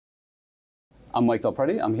I'm Mike Del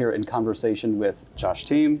Prete. I'm here in conversation with Josh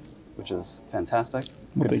Team, which is fantastic.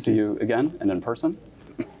 Well, good to see you again and in person.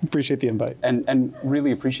 Appreciate the invite. And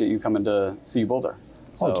really appreciate you coming to CU Boulder.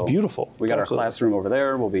 So it's beautiful. We got our classroom over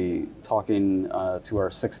there. We'll be talking to our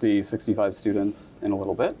 60, 65 students in a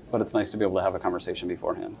little bit, but it's nice to be able to have a conversation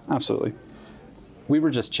beforehand. Absolutely. We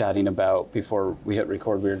were just chatting about, before we hit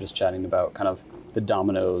record, we were just chatting about kind of the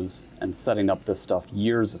dominoes and setting up this stuff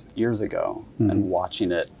years ago and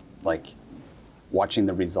watching it, like watching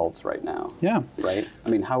the results right now. Yeah. Right? I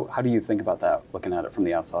mean, how do you think about that, looking at it from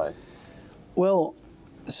the outside? Well,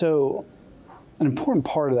 so an important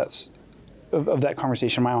part of that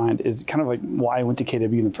conversation in my mind is kind of like why I went to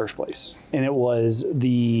KW in the first place. And it was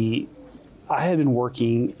I had been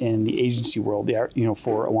working in the agency world,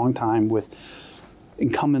 for a long time with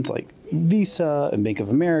incumbents like Visa and Bank of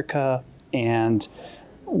America, and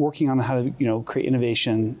working on how to, create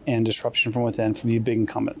innovation and disruption from within from the big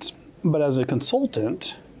incumbents. But as a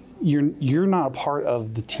consultant, you're not a part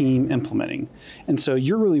of the team implementing. And so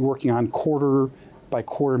you're really working on quarter by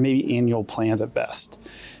quarter, maybe annual plans at best,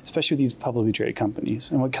 especially with these publicly traded companies.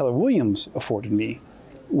 And what Keller Williams afforded me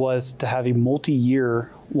was to have a multi-year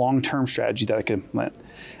long-term strategy that I could implement.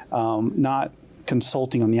 Not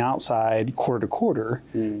consulting on the outside quarter to quarter,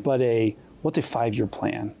 but what's a 5-year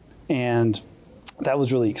plan? And that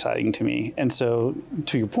was really exciting to me. And so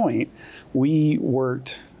to your point, we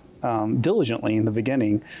worked diligently in the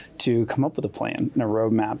beginning to come up with a plan and a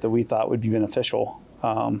roadmap that we thought would be beneficial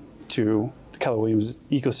to the Keller Williams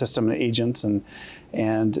ecosystem and agents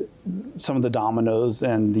and some of the dominoes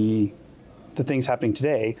and the things happening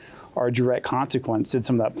today are a direct consequence to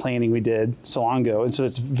some of that planning we did so long ago. And so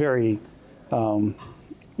it's very,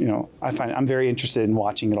 I find I'm very interested in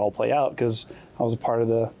watching it all play out because I was a part of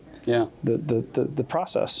the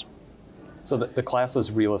process. So the class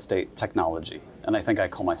is real estate technology, and I think I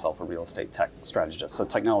call myself a real estate tech strategist. So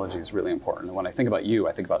technology is really important. And when I think about you,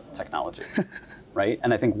 I think about technology, right?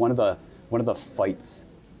 And I think one of the fights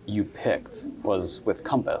you picked was with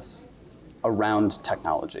Compass around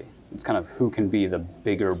technology. It's kind of who can be the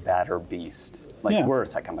bigger, badder beast. We're a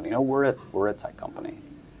tech company. No, we're a tech company.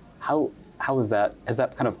 How has that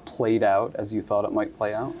kind of played out as you thought it might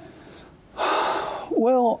play out?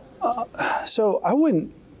 Well, so I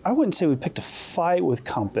wouldn't say we picked a fight with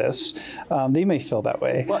Compass. They may feel that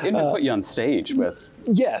way. Well, it may put you on stage with.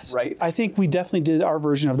 Yes, right. I think we definitely did our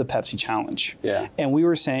version of the Pepsi challenge. Yeah. And we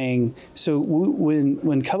were saying, so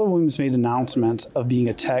when Keller Williams made announcements of being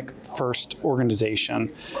a tech-first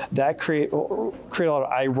organization, that create a lot of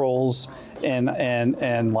eye rolls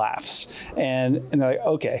and laughs. And they're like,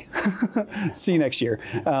 okay, see you next year.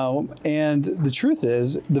 And the truth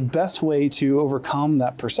is, the best way to overcome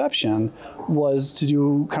that perception was to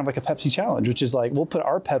do kind of like a Pepsi challenge, which is like, we'll put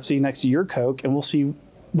our Pepsi next to your Coke and we'll see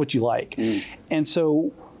what you like. And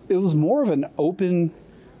so it was more of an open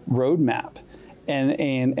roadmap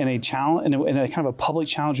and a challenge and a kind of a public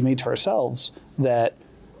challenge we made to ourselves that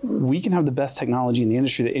we can have the best technology in the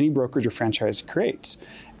industry that any brokerage or franchise creates.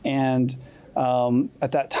 And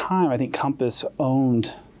at that time, I think Compass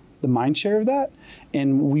owned the mind share of that,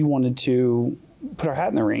 and we wanted to put our hat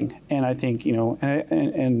in the ring. And I think,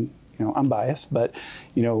 I'm biased, but,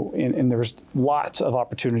 and there's lots of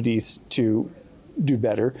opportunities to do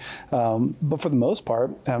better. But for the most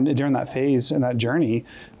part, during that phase and that journey,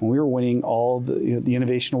 when we were winning all the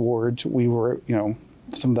innovation awards, we were,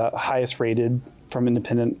 some of the highest rated from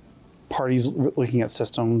independent parties looking at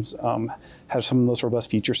systems, have some of the most robust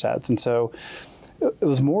feature sets. And so it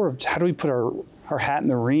was more of how do we put our hat in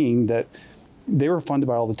the ring that they were funded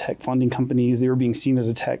by all the tech funding companies. They were being seen as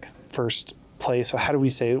a tech first place. So how do we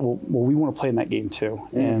say, well, we want to play in that game too.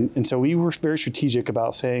 And so we were very strategic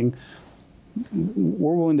about saying,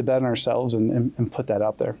 we're willing to bet on ourselves and put that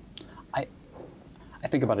out there. I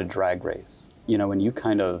think about a drag race, when you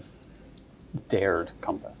kind of dared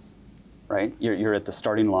Compass, right? You're at the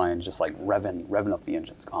starting line, just like revving up the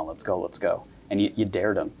engines. Come on, let's go. And you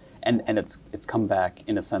dared them. And it's come back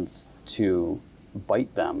in a sense to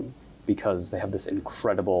bite them because they have this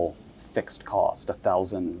incredible fixed cost, they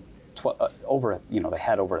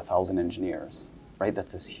had over 1,000 engineers, right?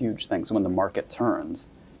 That's this huge thing. So when the market turns,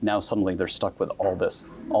 now suddenly they're stuck with all this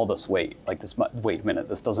weight. Like wait a minute,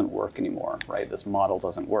 this doesn't work anymore, right? This model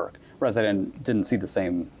doesn't work. Whereas I didn't see the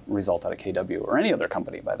same result out of KW or any other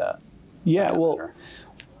company by that. Yeah, well,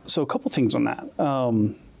 so a couple things on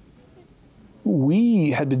that.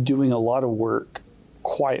 We had been doing a lot of work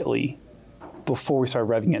quietly before we started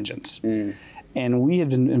revving engines. And we had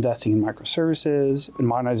been investing in microservices and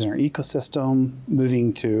modernizing our ecosystem,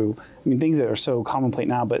 moving to, things that are so commonplace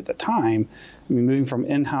now, but at the time, moving from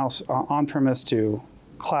in-house on-premise to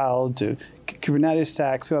cloud to Kubernetes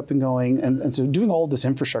stacks up and going, and so doing all this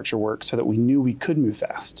infrastructure work so that we knew we could move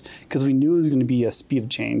fast, because we knew it was going to be a speed of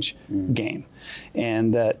change game,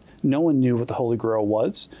 and that no one knew what the Holy Grail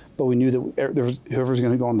was, but we knew that whoever was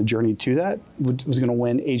going to go on the journey to that was going to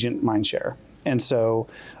win agent mindshare. And so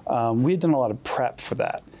we had done a lot of prep for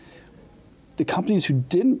that. The companies who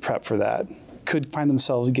didn't prep for that could find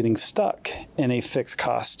themselves getting stuck in a fixed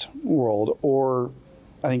cost world. Or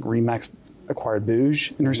I think Remax acquired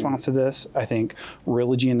Booge in response to this. I think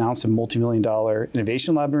Realogy announced a multi-million-dollar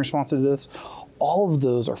innovation lab in response to this. All of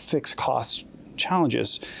those are fixed cost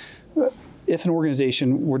challenges. If an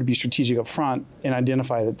organization were to be strategic up front and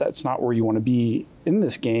identify that that's not where you want to be in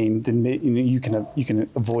this game, then you can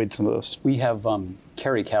avoid some of those. We have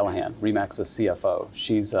Carrie Callahan, Remax's CFO.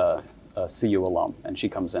 She's a CU alum, and she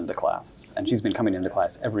comes into class. And she's been coming into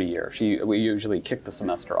class every year. We usually kick the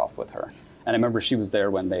semester off with her. And I remember she was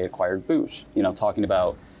there when they acquired Booge, talking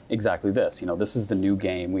about exactly this. This is the new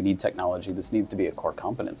game. We need technology. This needs to be a core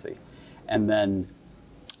competency. And then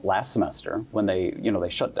last semester, when they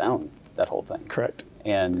shut down that whole thing. Correct.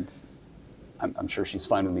 And I'm sure she's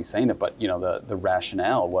fine with me saying it, but the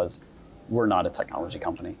rationale was, we're not a technology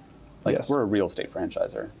company. Yes. We're a real estate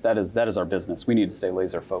franchisor. That is our business. We need to stay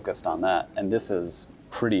laser focused on that. And this is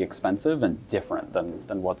pretty expensive and different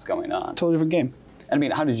than what's going on. Totally different game. And I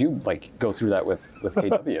mean, how did you go through that with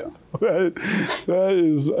KW? that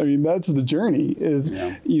is, that's the journey.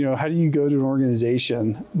 How do you go to an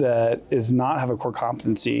organization that is not have a core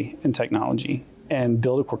competency in technology and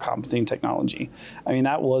build a core competency in technology?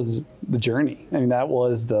 That was the journey. That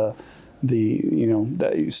was the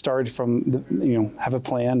that you started from have a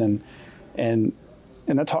plan and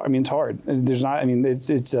that's hard. It's hard. There's not.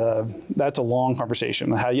 It's that's a long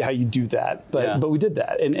conversation on how you do that. But we did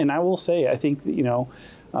that, and I will say, I think that,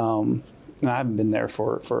 and I haven't been there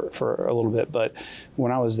for a little bit, but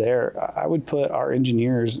when I was there, I would put our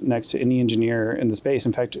engineers next to any engineer in the space.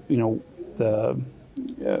 In fact, the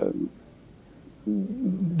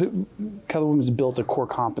Keller Williams built a core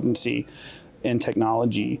competency in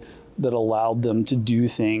technology that allowed them to do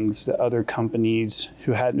things that other companies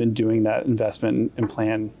who hadn't been doing that investment and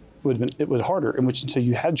plan it was harder. So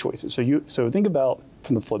you had choices. So think about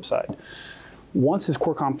from the flip side. Once this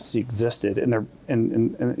core competency existed,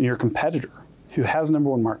 and your competitor, who has number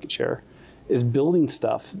one market share, is building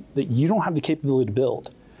stuff that you don't have the capability to build,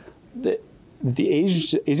 that the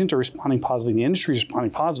agents are responding positively, the industry is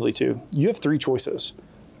responding positively to, you have three choices.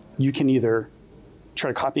 You can either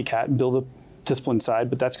try to copycat and build a discipline side,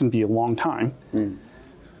 but that's going to be a long time.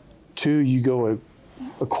 Two, you go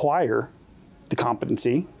acquire the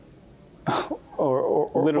competency,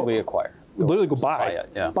 or literally acquire. Literally go buy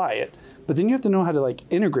it. Buy it. But then you have to know how to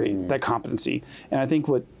integrate that competency. And I think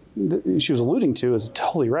what she was alluding to is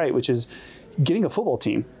totally right, which is getting a football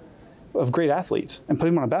team of great athletes and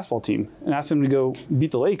putting them on a basketball team and ask them to go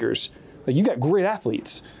beat the Lakers. You got great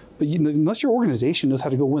athletes, but unless your organization knows how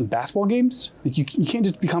to go win basketball games, you can't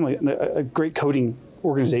just become a great coding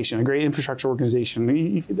organization, a great infrastructure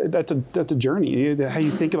organization. That's a journey. How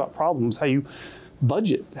you think about problems, how you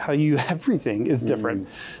budget, how you everything is different.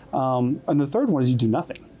 And the third one is you do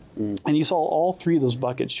nothing. And you saw all three of those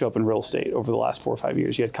buckets show up in real estate over the last 4 or 5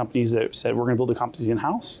 years. You had companies that said, we're going to build a competency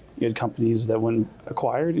in-house. You had companies that went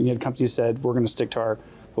acquired, and you had companies that said, we're going to stick to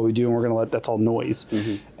what we do, and we're going to that's all noise.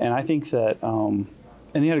 And I think that, and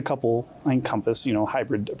you had a couple, I think Compass,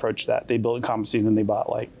 hybrid approach to that. They built a competency, and then they bought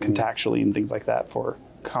Contactually and things like that for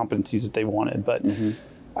competencies that they wanted. But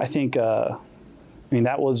I think,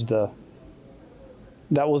 that was the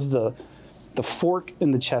fork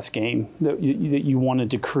in the chess game that you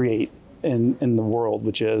wanted to create in the world,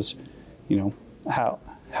 which is, how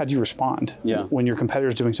do you respond when your competitor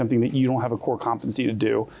is doing something that you don't have a core competency to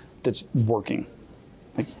do that's working?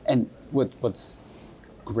 And what's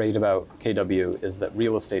great about KW is that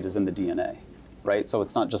real estate is in the DNA, right? So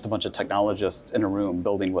it's not just a bunch of technologists in a room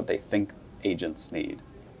building what they think agents need.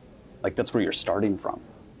 That's where you're starting from.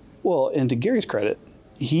 Well, and to Gary's credit,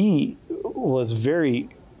 he was very...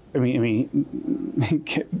 everyone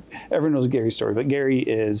knows Gary's story, but Gary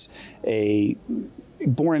is a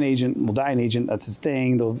born an agent, will die an agent. That's his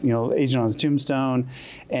thing. The agent on his tombstone,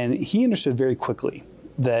 and he understood very quickly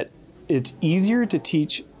that it's easier to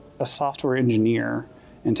teach a software engineer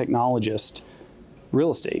and technologist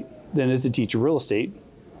real estate than it is to teach real estate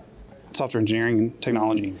software engineering and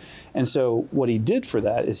technology. And so what he did for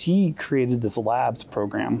that is he created this labs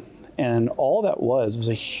program. And all that was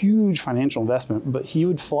a huge financial investment, but he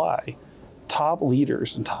would fly top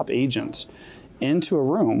leaders and top agents into a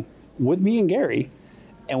room with me and Gary,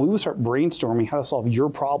 and we would start brainstorming how to solve your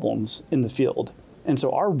problems in the field. And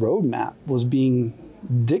so our roadmap was being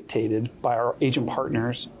dictated by our agent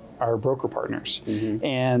partners, our broker partners.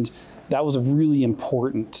 And that was a really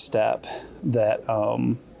important step that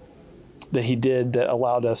that he did that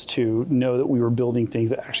allowed us to know that we were building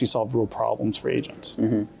things that actually solved real problems for agents.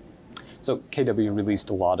 So KW released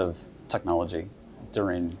a lot of technology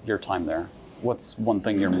during your time there. What's one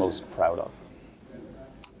thing you're most proud of?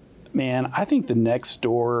 Man, I think the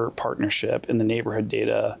Nextdoor partnership and the neighborhood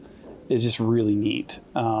data is just really neat.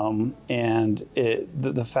 And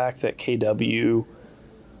the fact that KW,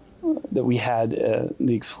 that we had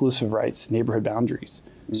the exclusive rights to neighborhood boundaries.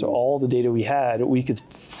 So all the data we had, we could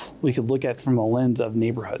look at from a lens of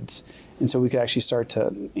neighborhoods. And so we could actually start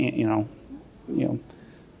to,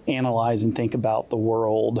 analyze and think about the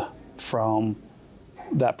world from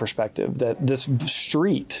that perspective, that this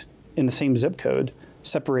street in the same zip code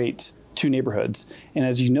separates two neighborhoods. And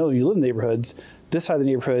as you know, you live in neighborhoods, this side of the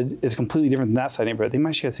neighborhood is completely different than that side of the neighborhood. They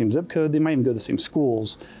might share the same zip code, they might even go to the same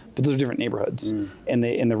schools, but those are different neighborhoods. And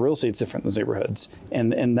the real estate's different in those neighborhoods.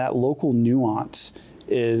 And that local nuance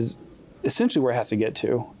is essentially where it has to get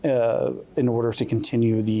to in order to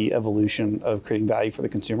continue the evolution of creating value for the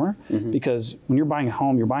consumer. Because when you're buying a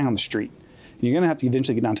home, you're buying on the street. And you're going to have to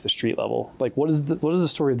eventually get down to the street level. Like, what is the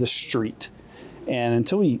story of this street? And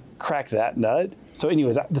until we crack that nut, so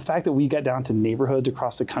anyways, the fact that we got down to neighborhoods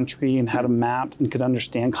across the country and how to map and could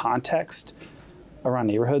understand context around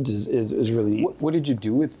neighborhoods is really neat. What did you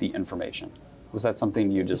do with the information? Was that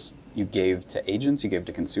something you gave to agents, you gave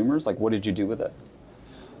to consumers? Like, what did you do with it?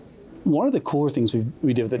 One of the cooler things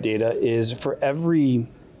we did with the data is for every,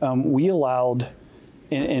 we allowed,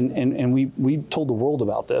 and we told the world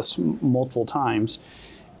about this multiple times,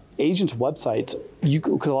 agents' websites, you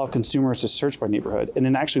could allow consumers to search by neighborhood. And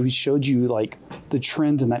then actually we showed you like the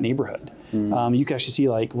trends in that neighborhood. You can actually see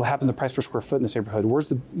like what happens to price per square foot in this neighborhood. Where's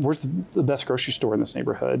the best grocery store in this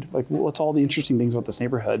neighborhood? Like what's all the interesting things about this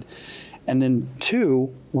neighborhood? And then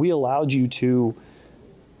two, we allowed you to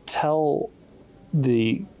tell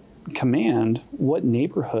the command what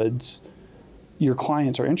neighborhoods your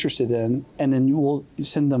clients are interested in, and then you will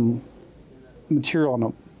send them material on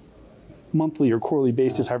a monthly or quarterly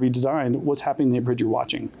basis, however you design, what's happening in the neighborhood you're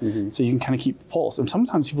watching. So you can kind of keep the pulse. And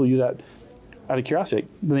sometimes people use that out of curiosity.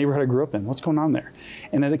 The neighborhood I grew up in, what's going on there?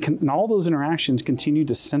 And and all those interactions continue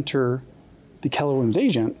to center the Keller Williams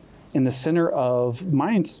agent in the center of the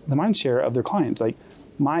mind share of their clients. Like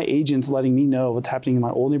my agent's letting me know what's happening in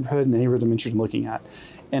my old neighborhood and the neighborhood I'm interested in looking at.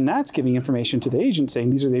 And that's giving information to the agent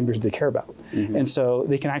saying these are the neighborhoods they care about. And so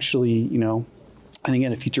they can actually, and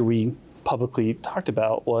again, a feature we publicly talked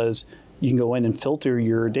about was you can go in and filter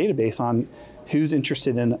your database on who's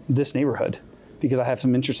interested in this neighborhood, because I have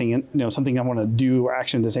some interesting, something I want to do or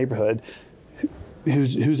action in this neighborhood.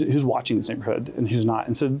 Who's watching this neighborhood and who's not.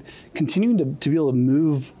 And so continuing to be able to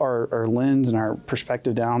move our lens and our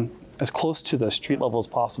perspective down as close to the street level as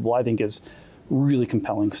possible, I think is really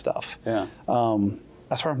compelling stuff. Yeah.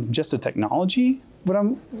 As far as just the technology, what I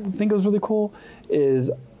think was really cool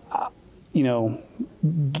is,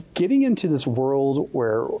 getting into this world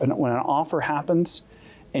where when an offer happens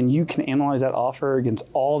and you can analyze that offer against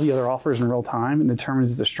all the other offers in real time and determine if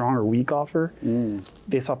it's a strong or weak offer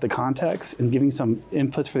based off the context, and giving some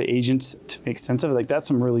inputs for the agents to make sense of it, like that's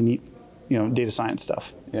some really neat, data science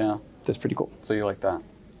stuff. Yeah. That's pretty cool. So you like that?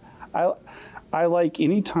 I like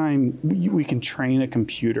anytime we can train a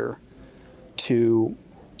computer to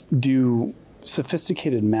do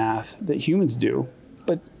sophisticated math that humans do,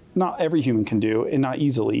 but not every human can do, and not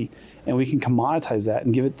easily, and we can commoditize that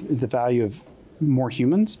and give it the value of more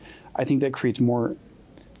humans. I think that creates more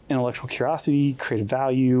intellectual curiosity, creative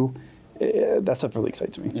value. That stuff really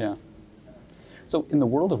excites me. Yeah. So in the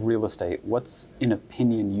world of real estate, what's an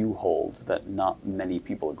opinion you hold that not many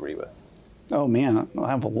people agree with? Oh man,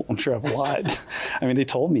 I'm sure I have a lot. I mean, they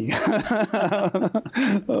told me.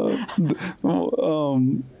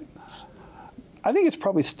 I think it's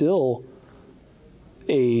probably still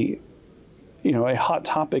a hot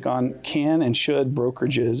topic on can and should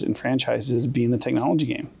brokerages and franchises be in the technology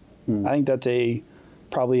game. I think that's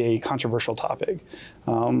probably a controversial topic.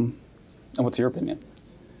 And what's your opinion?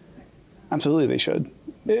 Absolutely, they should.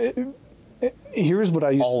 Here's what I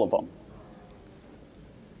use. All of them.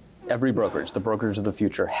 Every brokerage, the brokerage of the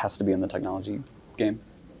future, has to be in the technology game?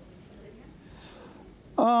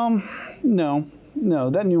 No,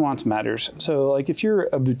 that nuance matters. So like if you're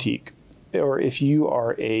a boutique or if you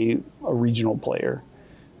are a regional player,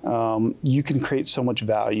 you can create so much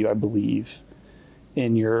value, I believe,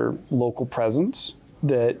 in your local presence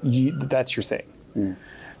that's your thing.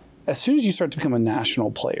 As soon as you start to become a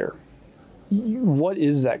national player, what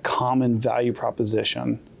is that common value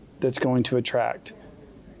proposition that's going to attract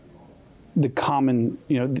the common,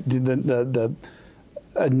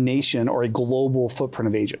 a nation or a global footprint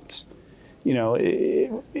of agents.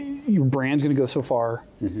 Your brand's going to go so far.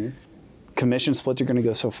 Commission splits are going to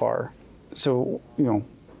go so far. So,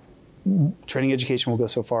 training education will go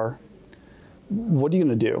so far. What are you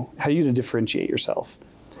going to do? How are you going to differentiate yourself?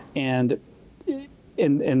 And the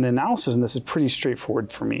analysis in this is pretty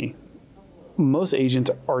straightforward for me. Most agents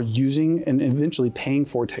are using and eventually paying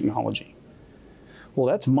for technology. Well,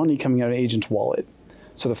 that's money coming out of an agent's wallet.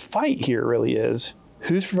 So the fight here really is,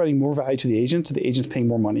 who's providing more value to the agents that the agent's paying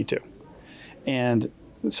more money to? And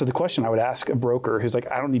so the question I would ask a broker who's like,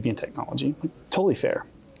 I don't need to be in technology, totally fair.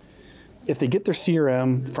 If they get their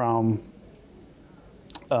CRM from,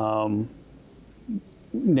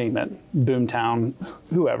 name it, Boomtown,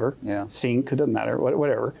 whoever, Sync, it doesn't matter,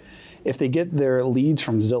 whatever. If they get their leads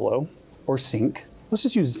from Zillow or Sync, let's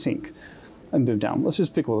just use Sync and Boomtown. Let's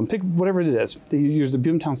just pick one of them. Pick whatever it is. They use the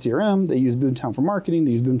Boomtown CRM, they use Boomtown for marketing,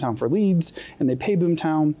 they use Boomtown for leads, and they pay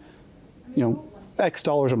Boomtown, X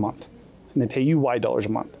dollars a month. And they pay you Y dollars a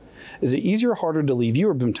month. Is it easier or harder to leave you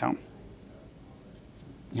or Boomtown?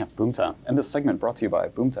 Yeah, Boomtown. And this segment brought to you by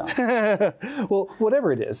Boomtown. Well,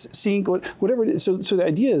 whatever it is, Sync, whatever it is. So the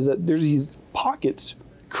idea is that there's these pockets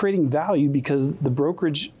creating value because the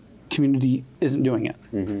brokerage community isn't doing it.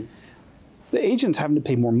 The agent's having to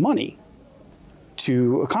pay more money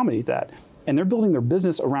to accommodate that. And they're building their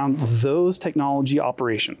business around those technology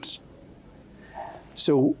operations.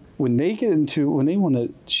 So when they want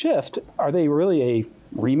to shift, are they really a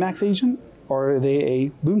RE/MAX agent? Or are they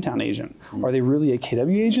a Boomtown agent? Are they really a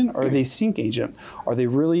KW agent? Or are they Sync agent? Are they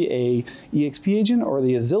really a EXP agent? Or are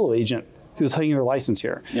they a Zillow agent who's taking their license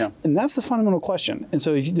here? Yeah. And that's the fundamental question. And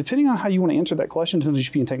so depending on how you want to answer that question, depends if you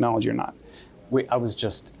should be in technology or not. Wait, I was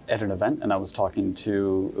just at an event and I was talking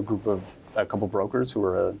to a couple brokers who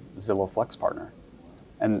were a Zillow Flex partner.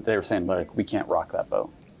 And they were saying, we can't rock that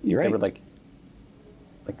boat. You're right. They were like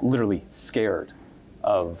literally scared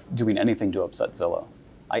of doing anything to upset Zillow.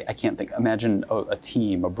 I can't think. Imagine a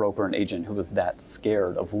team, a broker, an agent who was that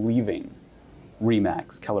scared of leaving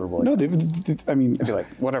RE/MAX, Keller Williams. No, I'd be like,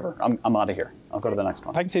 whatever. I'm out of here. I'll go to the next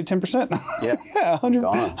one. If I can save 10%. Yeah, yeah,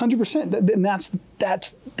 100%. And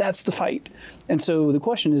that's the fight. And so the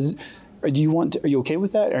question is, are you okay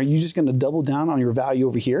with that? Are you just going to double down on your value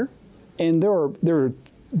over here? And there are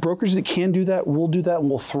brokers that can do that, will do that, and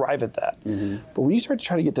will thrive at that. But when you start to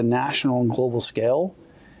try to get to national and global scale,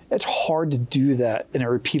 it's hard to do that in a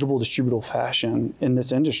repeatable, distributable fashion in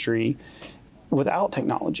this industry without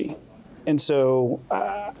technology. And so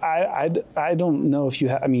I don't know if you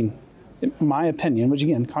have, my opinion, which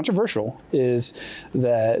again, controversial, is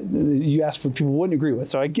that you asked what people wouldn't agree with.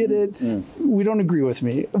 So I get it. We don't agree with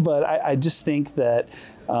me. But I just think that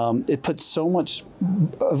it puts so much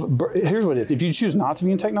here's what it is. If you choose not to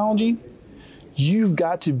be in technology, you've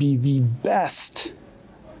got to be the best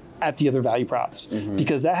at the other value props,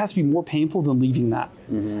 because that has to be more painful than leaving that.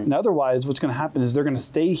 And otherwise, what's going to happen is they're going to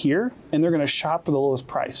stay here and they're going to shop for the lowest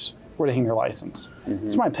price where to hang their license.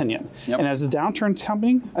 It's my opinion. And as the downturn's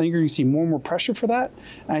coming, I think you're going to see more and more pressure for that.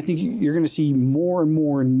 And I think you're going to see more and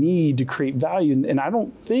more need to create value. And I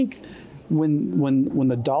don't think when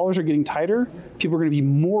the dollars are getting tighter, people are going to be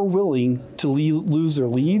more willing to lose their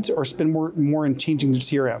leads or spend more in changing their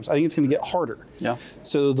CRMs. I think it's going to get harder. Yeah.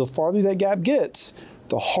 So the farther that gap gets,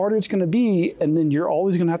 the harder it's going to be, and then you're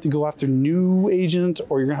always going to have to go after new agents,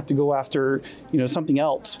 or you're going to have to go after something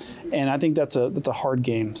else. And I think that's a hard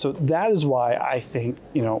game. So that is why I think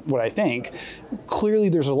what I think. Clearly,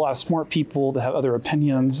 there's a lot of smart people that have other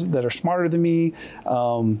opinions that are smarter than me,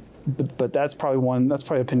 but that's probably an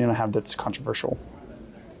opinion I have that's controversial.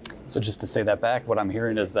 So just to say that back, what I'm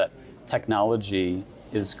hearing is that technology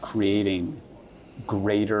is creating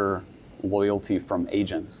greater loyalty from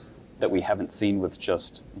agents that we haven't seen with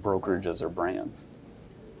just brokerages or brands.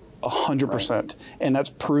 100%. Right. And that's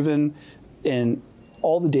proven in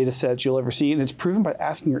all the data sets you'll ever see. And it's proven by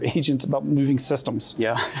asking your agents about moving systems.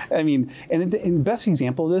 Yeah. And the best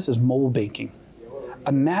example of this is mobile banking.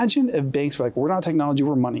 Imagine if banks were like, we're not technology,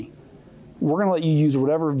 we're money. We're going to let you use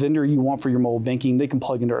whatever vendor you want for your mobile banking. They can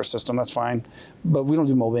plug into our system, that's fine. But we don't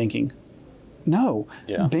do mobile banking. No,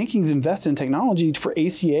 banking's invested in technology for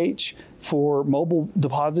ACH, for mobile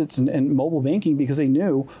deposits and mobile banking, because they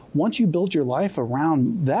knew once you build your life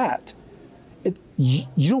around that,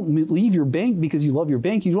 you don't leave your bank because you love your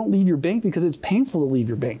bank. You don't leave your bank because it's painful to leave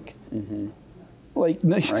your bank.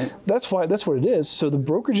 That's what it is. So the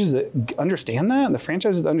brokerages that understand that and the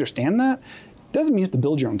franchises that understand that, doesn't mean you have to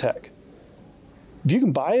build your own tech. If you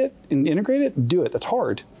can buy it and integrate it, do it. That's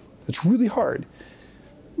hard. It's really hard.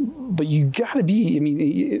 But you got to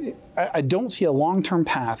be, I don't see a long-term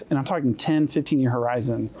path, and I'm talking 10, 15-year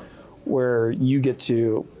horizon, where you get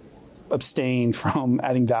to abstain from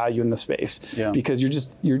adding value in the space because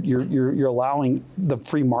you're allowing the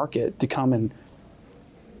free market to come and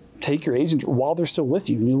take your agent while they're still with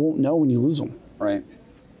you, and you won't know when you lose them. Right.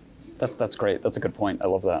 That's great. That's a good point. I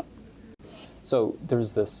love that. So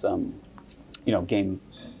there's this, game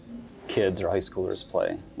kids or high schoolers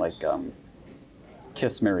play, like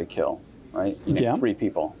kiss, marry, kill, right? You name 3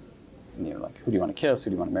 people, and you're like, who do you want to kiss? Who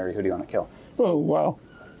do you want to marry? Who do you want to kill? So oh, wow.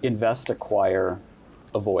 Invest, acquire,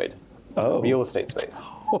 avoid. Real estate space.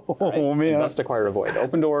 Oh, right? man. Invest, acquire, avoid.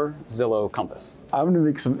 Open Door, Zillow, Compass. I'm going to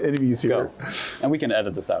make some enemies here. Go. And we can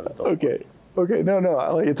edit this out at the Okay.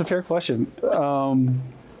 No. It's a fair question.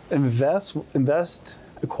 Invest,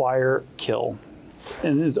 acquire, kill.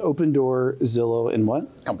 And is Open Door, Zillow, and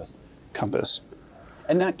what? Compass.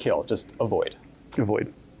 And not kill, just avoid.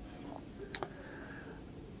 Avoid.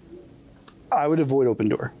 I would avoid Open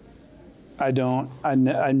Door. I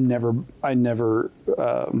never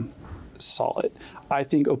saw it. I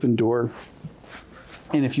think Open Door,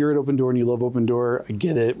 and if you're at Open Door and you love Open Door, I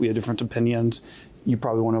get it. We have different opinions. You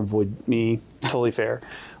probably want to avoid me. Totally fair.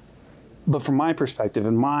 But from my perspective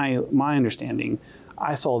and my understanding,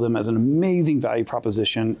 I saw them as an amazing value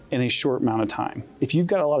proposition in a short amount of time. If you've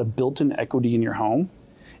got a lot of built-in equity in your home,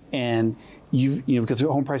 and because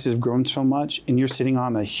the home prices have grown so much, and you're sitting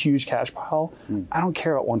on a huge cash pile, I don't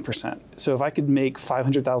care about 1%. So if I could make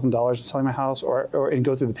 $500,000 selling my house, and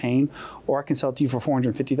go through the pain, or I can sell it to you for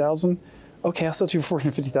 $450,000. Okay, I'll sell it to you for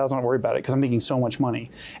 $450,000. Don't worry about it because I'm making so much money.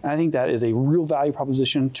 And I think that is a real value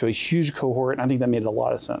proposition to a huge cohort, and I think that made a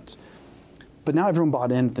lot of sense. But now everyone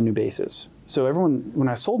bought in at the new basis. So when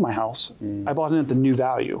I sold my house, I bought in at the new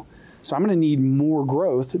value. So I'm going to need more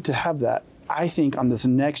growth to have that. I think on this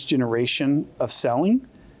next generation of selling,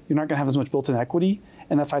 you're not going to have as much built-in equity,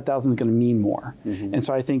 and that $5,000 is going to mean more. And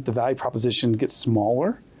so I think the value proposition gets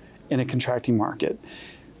smaller in a contracting market.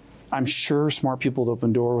 I'm sure smart people at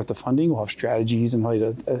Open Door with the funding will have strategies and how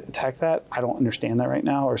to attack that. I don't understand that right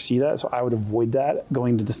now or see that, so I would avoid that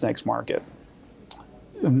going to this next market.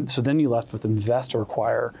 So then you left with invest or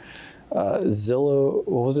acquire. Zillow,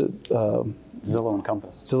 what was it? Zillow and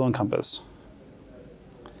Compass. Zillow and Compass.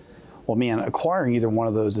 Well, man, acquiring either one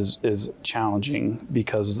of those is challenging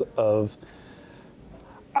because of,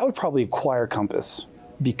 I would probably acquire Compass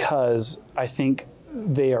because I think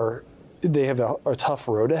they have a tough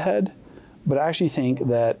road ahead, but I actually think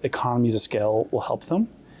that economies of scale will help them.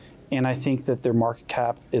 And I think that their market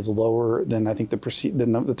cap is lower than I think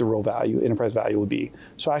the real value, enterprise value would be.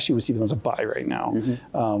 So I actually would see them as a buy right now,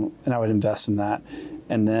 and I would invest in that.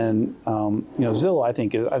 And then Zillow, I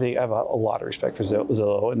think I have a lot of respect for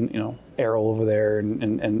Zillow and Errol over there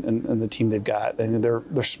and the team they've got. And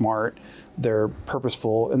they're smart, they're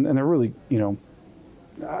purposeful, and they're really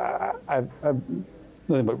I've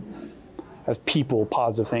nothing but as people,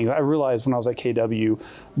 positive things. I realized when I was at KW,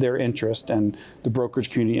 their interest and the brokerage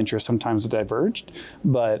community interest sometimes diverged,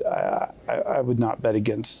 but I would not bet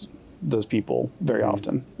against those people very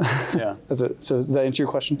often. Yeah. So does that answer your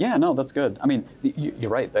question? Yeah, no, that's good. I mean, you're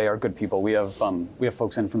right. They are good people. We have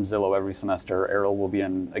folks in from Zillow every semester. Errol will be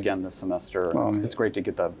in again this semester. It's great to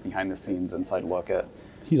get the behind the scenes inside look at.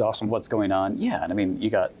 He's awesome. What's going on? Yeah, and I mean, you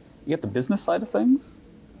got the business side of things.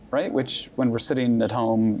 Right, which when we're sitting at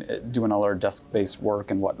home doing all our desk-based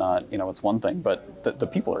work and whatnot, it's one thing, but the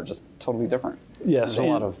people are just totally different. Yes, there's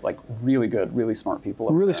a lot of really good, really smart people.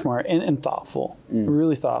 Really smart and thoughtful,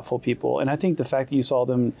 really thoughtful people. And I think the fact that you saw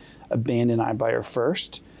them abandon iBuyer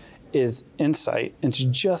first is insight into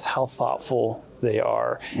just how thoughtful they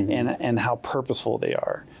are and how purposeful they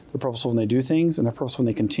are. They're purposeful when they do things, and they're purposeful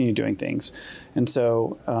when they continue doing things. And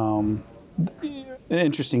so. An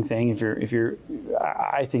interesting thing,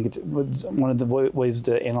 I think it's one of the ways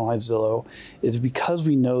to analyze Zillow is because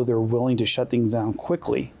we know they're willing to shut things down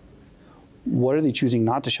quickly. What are they choosing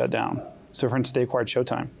not to shut down? So, for instance, they acquired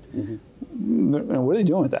Showtime. What are they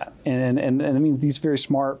doing with that? And that means these very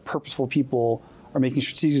smart, purposeful people are making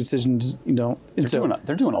strategic decisions.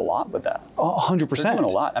 They're doing a lot with that. 100%. They're doing a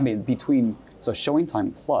lot. I mean, so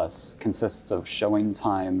ShowingTime Plus consists of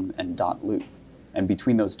ShowingTime and .loop, and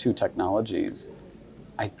between those two technologies.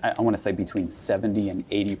 I want to say between 70 and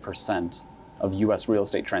 80% of U.S. real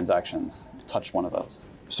estate transactions touch one of those.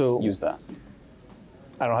 So use that.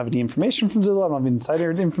 I don't have any information from Zillow. I don't have any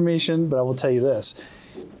insider information, but I will tell you this.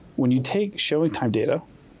 When you take ShowingTime data,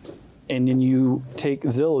 and then you take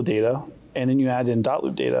Zillow data, and then you add in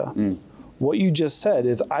 .loop data, what you just said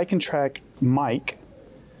is I can track Mike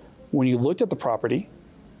when you looked at the property,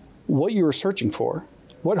 what you were searching for,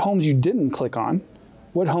 what homes you didn't click on,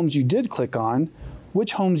 what homes you did click on,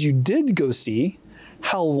 which homes you did go see,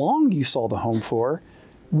 how long you saw the home for,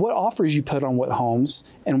 what offers you put on what homes,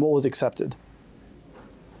 and what was accepted.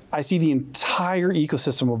 I see the entire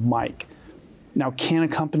ecosystem of Mike. Now, can a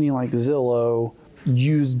company like Zillow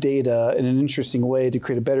use data in an interesting way to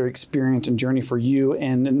create a better experience and journey for you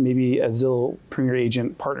and maybe a Zillow Premier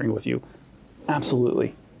agent partnering with you?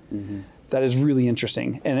 Absolutely. Mm-hmm. That is really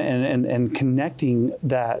interesting. And connecting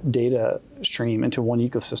that data stream into one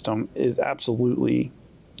ecosystem is absolutely,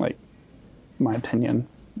 like, my opinion,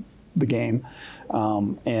 the game.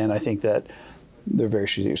 And I think that they're very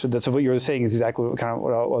strategic. So that's what you were saying is exactly what I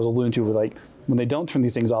was alluding to with, like, when they don't turn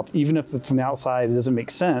these things off, even if from the outside it doesn't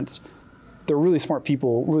make sense, they're really smart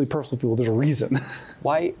people, really personal people. There's a reason.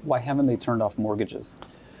 Why haven't they turned off mortgages?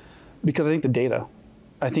 Because I think the data.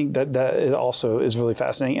 I think that it also is really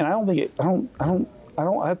fascinating, and I don't think it. I don't.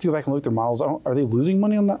 I have to go back and look at their models. Are they losing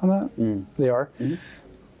money on that? Mm. They are. Mm-hmm.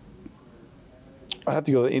 I have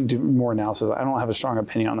to go into more analysis. I don't have a strong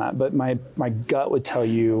opinion on that, but my gut would tell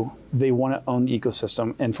you they want to own the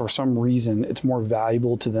ecosystem, and for some reason, it's more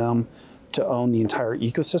valuable to them to own the entire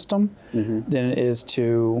ecosystem mm-hmm. than it is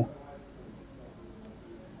to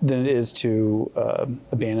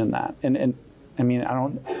abandon that. And I mean, I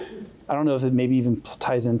don't know if it maybe even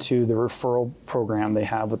ties into the referral program they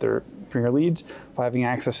have with their Premier leads. By having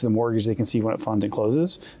access to the mortgage, they can see when it funds and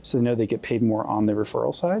closes, so they know they get paid more on the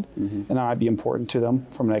referral side, mm-hmm. and that might be important to them.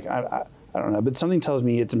 From like I don't know, but something tells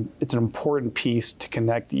me it's an important piece to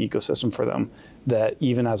connect the ecosystem for them. That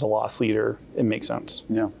even as a loss leader, it makes sense.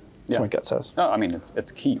 Yeah, that's what my gut says. Oh, I mean,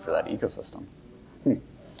 it's key for that ecosystem. Do you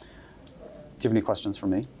have any questions for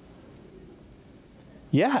me?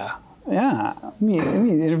 Yeah. Let me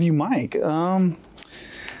interview Mike.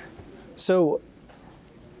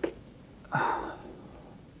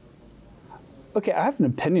 Okay, I have an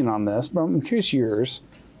opinion on this, but I'm curious yours.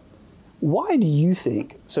 Why do you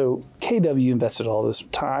think, so KW invested all this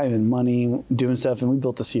time and money doing stuff, and we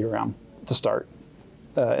built the CRM to start,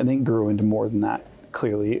 and then grew into more than that,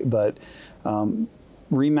 clearly, but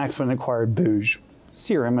Remax went and acquired Bouge,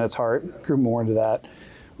 CRM at its heart, grew more into that.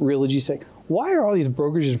 Realogy's sake. Why are all these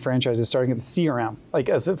brokerages and franchises starting at the CRM? Like,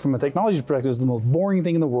 from a technology perspective, it's the most boring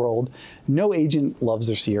thing in the world. No agent loves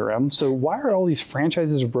their CRM. So why are all these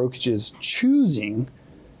franchises or brokerages choosing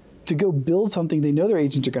to go build something they know their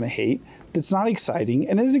agents are going to hate, that's not exciting,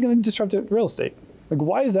 and isn't going to disrupt real estate? Like,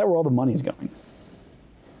 why is that where all the money's going?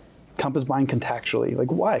 Compass buying contactually.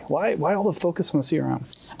 Like, why? Why all the focus on the CRM?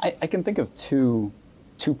 I can think of two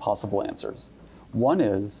possible answers. One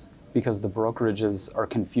is because the brokerages are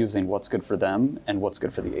confusing what's good for them and what's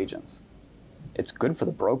good for the agents. It's good for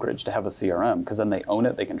the brokerage to have a CRM because then they own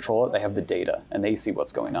it, they control it, they have the data, and they see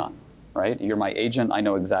what's going on, right? You're my agent, I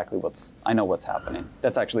know exactly what's happening.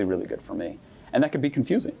 That's actually really good for me. And that could be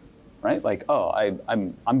confusing, right? Like, oh,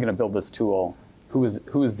 I'm going to build this tool. Who is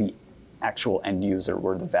the actual end user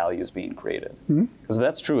where the value is being created? Because if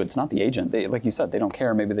that's true, it's not the agent. They, like you said, they don't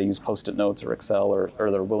care. Maybe they use Post-it notes or Excel, or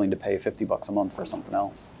they're willing to pay $50 a month for something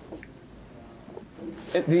else.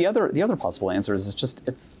 The other possible answer is just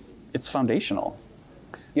it's foundational.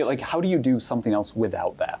 You know, like, how do you do something else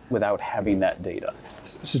without that, without having that data?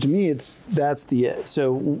 So to me, that's the it.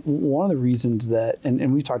 So one of the reasons that,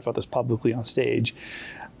 and we talked about this publicly on stage,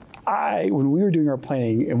 when we were doing our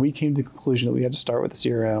planning and we came to the conclusion that we had to start with the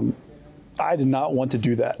CRM, I did not want to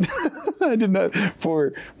do that. I did not,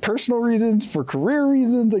 for personal reasons, for career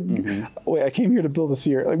reasons. Like, wait, I came here to build a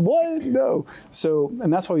CRM. Like, what? No. So,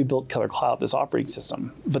 and that's why we built Keller Cloud, this operating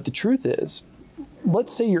system. But the truth is,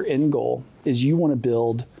 let's say your end goal is you want to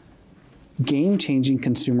build game-changing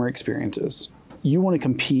consumer experiences. You want to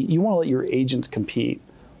compete. You want to let your agents compete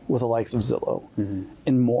with the likes of Zillow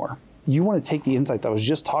and more. You want to take the insight that I was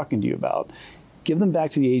just talking to you about, give them back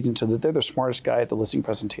to the agent so that they're the smartest guy at the listing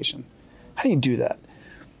presentation. How do you do that?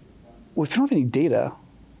 Well, if you don't have any data,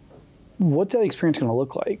 what's that experience going to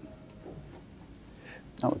look like?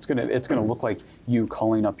 No, it's gonna look like you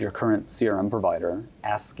calling up your current CRM provider,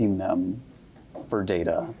 asking them for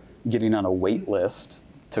data, getting on a wait list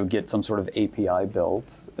to get some sort of API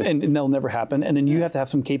built. And that'll never happen. And then you have to have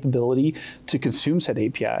some capability to consume said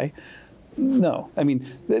API. No, I mean,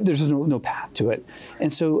 there's no path to it.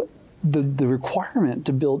 And so the requirement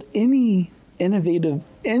to build any innovative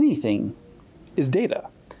anything is data.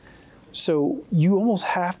 So you almost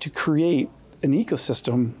have to create an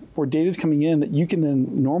ecosystem where data is coming in that you can then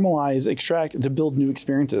normalize, extract to build new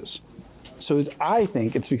experiences. So I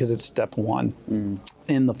think it's because it's step one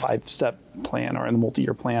in the 5-step plan or in the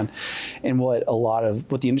multi-year plan. And what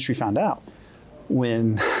the industry found out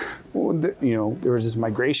when there was this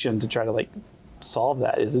migration to try to solve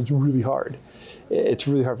that is it's really hard. It's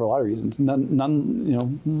really hard for a lot of reasons. None,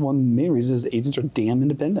 one of the main reasons is agents are damn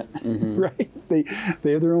independent, right? They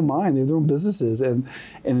have their own mind, they have their own businesses, and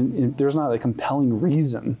if there's not a compelling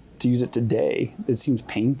reason to use it today, it seems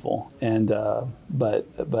painful. And but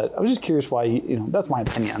I was just curious why. That's my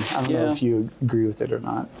opinion. I don't know if you agree with it or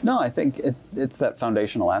not. No, I think it's that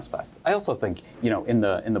foundational aspect. I also think in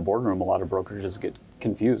the boardroom, a lot of brokerages get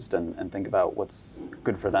confused and think about what's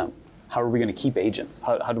good for them. How are we going to keep agents?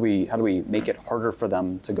 How do we make it harder for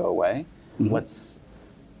them to go away? Mm-hmm.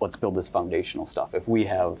 Let's build this foundational stuff. If we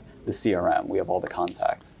have the CRM, we have all the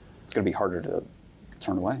contacts, it's going to be harder to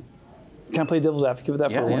turn away. Can I play devil's advocate with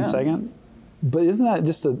that for 1 second? But isn't that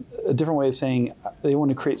just a different way of saying they want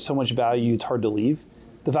to create so much value, it's hard to leave?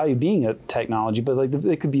 The value being a technology, but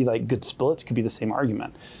it could be like good splits, could be the same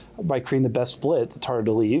argument. By creating the best splits, it's harder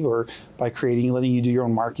to leave, or by letting you do your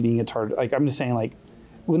own marketing, it's hard. I'm just saying,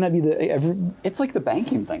 wouldn't that be It's like the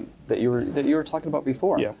banking thing that you were talking about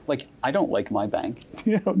before. Yeah. I don't like my bank.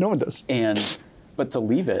 No one does. But to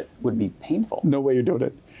leave it would be painful. No way you're doing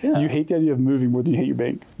it. Yeah. You hate the idea of moving more than you hate your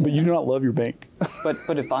bank, but you do not love your bank. But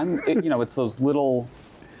if it's those little,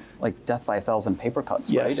 death by 1,000 paper cuts,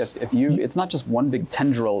 yes. right? If it's not just one big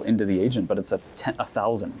tendril into the agent, but it's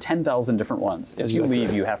 10,000 different ones. If you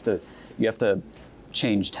leave, you have to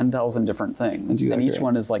change 10,000 different things, exactly and each right.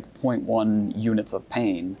 one is 0.1 units of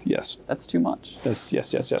pain. Yes, that's too much. That's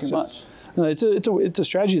yes. Too much. No, it's a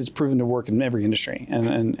strategy that's proven to work in every industry,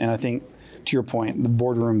 and I think to your point, the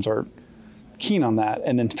boardrooms are keen on that,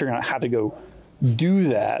 and then figuring out how to go do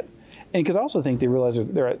that. And because I also think they realize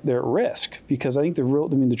they're at risk, because I think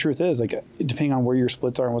the truth is, depending on where your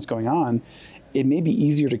splits are and what's going on, it may be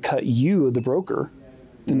easier to cut you, the broker,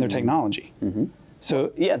 than their technology. Mm-hmm.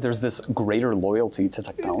 So there's this greater loyalty to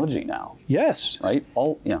technology now. Yes. Right.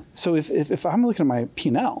 So if I'm looking at my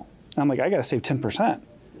P&L, I'm like, I got to save 10%.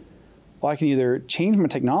 Well, I can either change my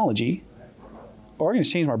technology, or I can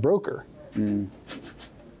change my broker. Mm.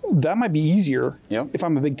 That might be easier if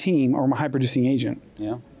I'm a big team or I'm a high producing agent.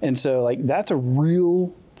 Yeah. And so that's a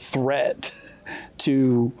real threat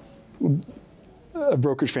to a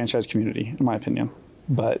brokerage franchise community, in my opinion.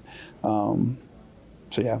 But so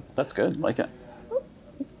yeah. That's good. Like it.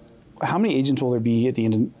 How many agents will there be at the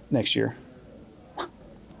end of next year?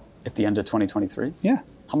 At the end of 2023? Yeah.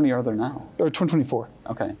 How many are there now? Or 2024.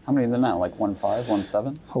 Okay. How many are there now? 1.5,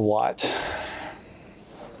 1.7? A lot.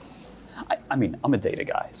 I mean, I'm a data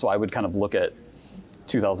guy, so I would kind of look at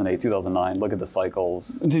 2008, 2009, look at the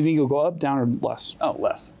cycles. Do you think it'll go up, down, or less? Oh,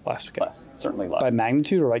 less. Less, okay. Less. Certainly less. By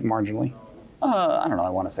magnitude or marginally? I don't know. I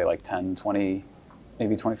want to say 10, 20,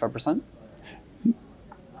 maybe 25%.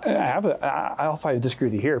 I'll probably disagree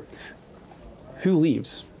with you here. Who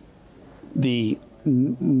leaves? The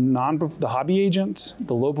hobby agents,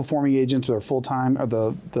 the low performing agents who are full time, or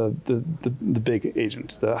the big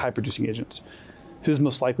agents, the high producing agents. Who's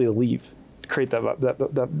most likely to leave to create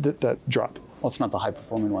that drop? Well, it's not the high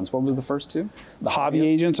performing ones. What was the first two? The hobby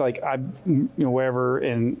agents, wherever,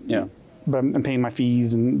 and but I'm paying my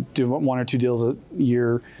fees and do 1 or 2 deals a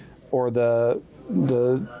year, or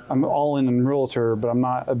I'm all in realtor, but I'm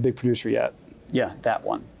not a big producer yet. Yeah, that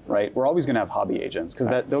one, right? We're always going to have hobby agents because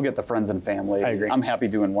they'll get the friends and family. I agree. I'm happy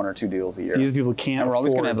doing 1 or 2 deals a year. These people can't. And we're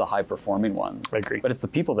always going to have afford- the high performing ones. I agree. But it's the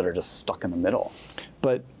people that are just stuck in the middle.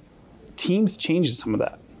 But Teams changes some of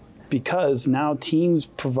that, because now Teams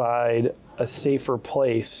provide a safer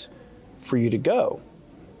place for you to go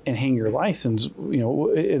and hang your license,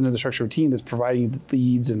 into the structure of a team that's providing you the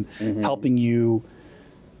leads and helping you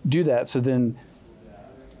do that. So then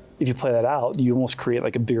if you play that out, you almost create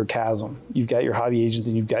a bigger chasm. You've got your hobby agents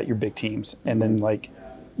and you've got your big teams, and then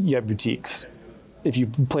you have boutiques. If you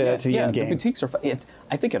play that to the end game. The boutiques are.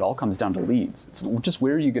 I think it all comes down to leads. It's just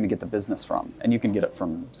where are you going to get the business from, and you can get it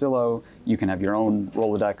from Zillow. You can have your own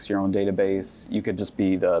Rolodex, your own database. You could just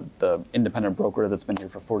be the independent broker that's been here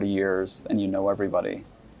for 40 years and you know everybody.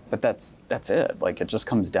 But that's it. It just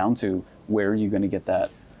comes down to where are you going to get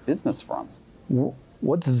that business from.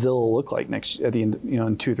 What's Zillow look like at the end?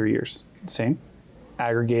 In 2 or 3 years, same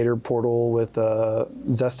aggregator portal with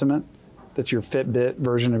Zestimate. That's your Fitbit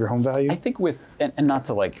version of your home value? I think and not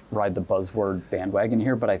to ride the buzzword bandwagon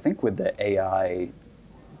here, but I think with the AI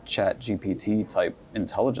chat GPT type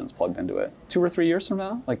intelligence plugged into it, 2 or 3 years from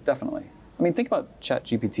now, definitely. I mean, think about chat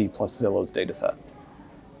GPT plus Zillow's data set.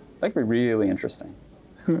 That could be really interesting,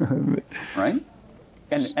 right?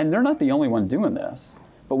 And they're not the only one doing this,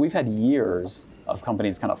 but we've had years of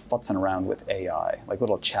companies kind of futzing around with AI,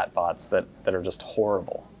 little chatbots that are just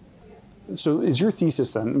horrible. So is your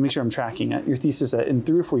thesis then, make sure I'm tracking it, your thesis that in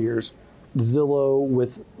 3 or 4 years, Zillow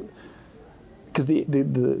with because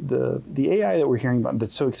the AI that we're hearing about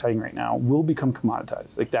that's so exciting right now will become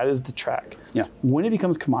commoditized. Like that is the track. Yeah. When it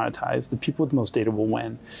becomes commoditized, the people with the most data will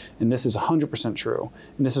win. And this is 100% true.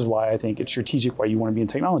 And this is why I think it's strategic why you want to be in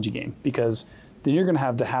the technology game, because then you're going to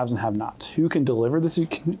have the haves and have-nots. Who can deliver this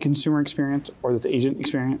consumer experience or this agent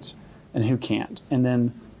experience, and who can't? And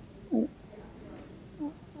then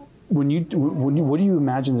what do you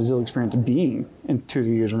imagine the Zillow experience being in 2 or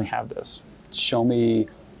 3 years when they have this? Show me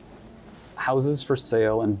houses for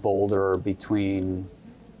sale in Boulder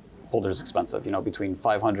Boulder's expensive, between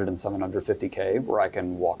 500 and 750K, where I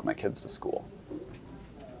can walk my kids to school.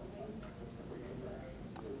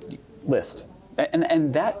 List.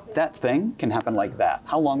 And that thing can happen like that.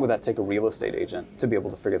 How long would that take a real estate agent to be able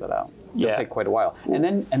to figure that out? It'll take quite a while. And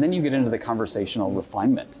then you get into the conversational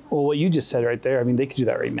refinement. Well, what you just said right there, I mean, they could do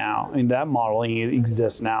that right now. I mean, that modeling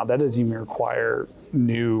exists now. That doesn't even require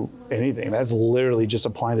new anything. That's literally just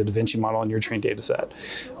applying the Da Vinci model on your trained data set,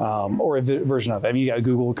 or a version of it. I mean, you got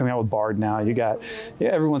Google coming out with Bard now. You got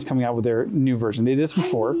everyone's coming out with their new version. They did this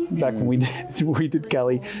before, back when we did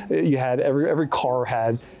Kelly. You had every car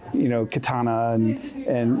had Katana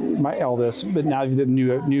and all this, but now you've got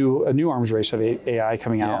a new arms race of AI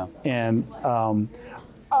coming out, and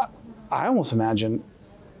I almost imagine,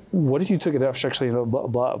 what if you took it abstractly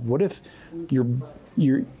above? What if you're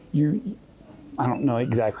I don't know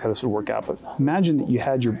exactly how this would work out, but imagine that you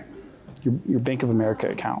had your Bank of America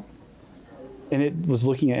account, and it was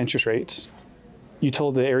looking at interest rates. You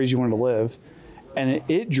told the areas you wanted to live, and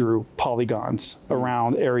it drew polygons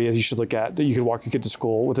around areas you should look at that you could walk your kid to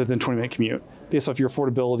school within a 20-minute commute based off your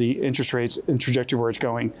affordability, interest rates, and trajectory of where it's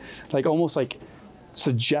going. Like almost like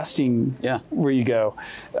suggesting where you go.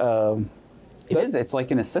 It is. It's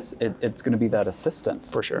like an assist. It's going to be that assistant.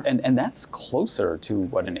 For sure. And that's closer to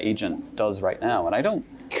what an agent does right now. And I don't...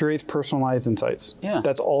 Curates personalized insights. Yeah.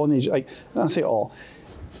 That's all an agent... I'll say all.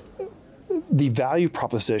 The value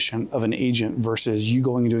proposition of an agent versus you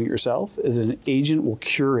going and doing it yourself is an agent will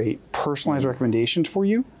curate personalized recommendations for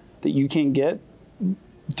you that you can't get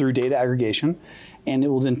through data aggregation, and it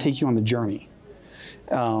will then take you on the journey.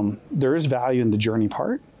 There is value in the journey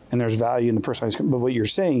part, and there's value in the personalized, but what you're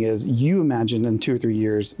saying is you imagine in 2 or 3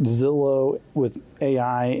 years, Zillow with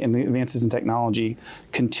AI and the advances in technology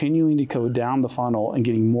continuing to go down the funnel and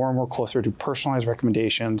getting more and more closer to personalized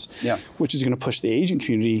recommendations, which is going to push the agent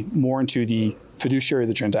community more into the fiduciary of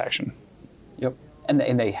the transaction. Yep.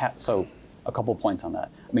 And they have, so a couple points on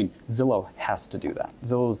that. I mean, Zillow has to do that.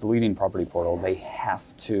 Zillow is the leading property portal. They have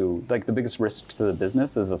to, like the biggest risk to the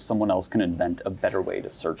business is if someone else can invent a better way to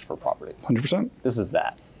search for properties. 100%. This is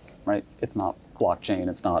that. Right? It's not blockchain,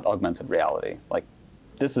 it's not augmented reality. Like,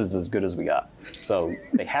 this is as good as we got. So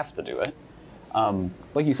they have to do it.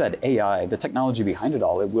 Like you said, AI, the technology behind it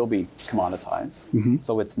all, it will be commoditized.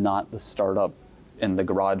 So it's not the startup in the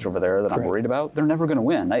garage over there that I'm worried about. They're never going to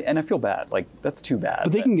win. And I feel bad. Like, that's too bad.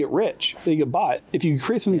 But they can get rich. They get bought. If you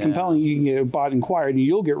create something compelling, you can get bought and acquired, and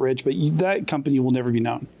you'll get rich, but that company will never be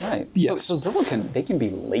known. Right. Yes. So Zillow can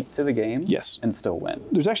be late to the game and still win.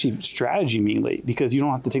 There's actually strategy being late because you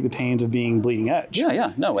don't have to take the pains of being bleeding edge.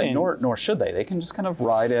 Yeah. No, and nor should they. They can just kind of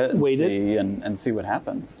ride it and see what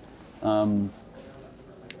happens. But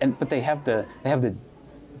they have the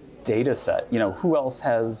data set. Who else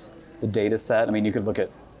has the data set? I mean, you could look at,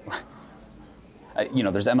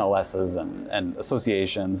 there's MLSs and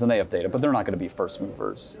associations, and they have data, but they're not going to be first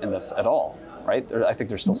movers in this at all, right? I think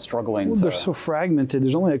they're still struggling. They're so fragmented.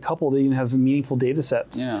 There's only a couple that even have meaningful data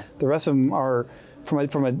sets. Yeah. The rest of them are,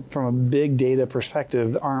 from a big data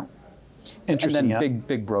perspective, aren't interesting yet. And then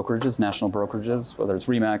big brokerages, national brokerages, whether it's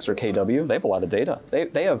Remax or KW, they have a lot of data.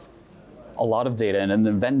 They have a lot of data, and in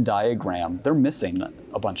the Venn diagram, they're missing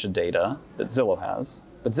a bunch of data that Zillow has.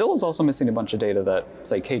 But Zillow's also missing a bunch of data that,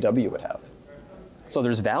 say, KW would have. So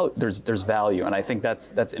there's value, and I think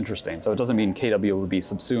that's interesting. So it doesn't mean KW would be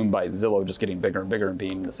subsumed by Zillow just getting bigger and bigger and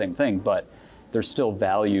being the same thing, but there's still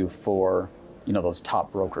value for those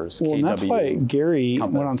top brokers. Well, KW, and that's why Gary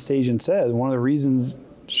Compass. went on stage and said one of the reasons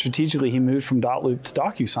strategically he moved from Dotloop to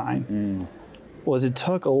DocuSign was it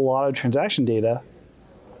took a lot of transaction data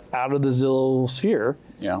out of the Zillow sphere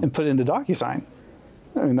and put it into DocuSign.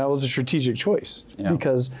 I mean, that was a strategic choice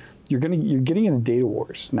because you're getting into data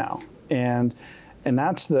wars now, and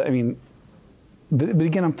that's but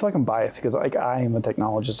again, I feel like I'm biased because I am a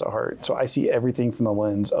technologist at heart, so I see everything from the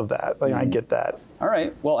lens of that. I get that. All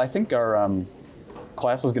right. Well, I think our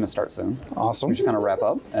class is going to start soon. Awesome. We should kind of wrap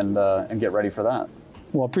up and get ready for that.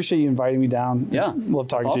 Well, I appreciate you inviting me down. Yeah. Love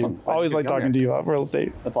talking to you. Always like talking to you about real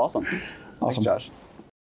estate. That's awesome. Thanks, Josh.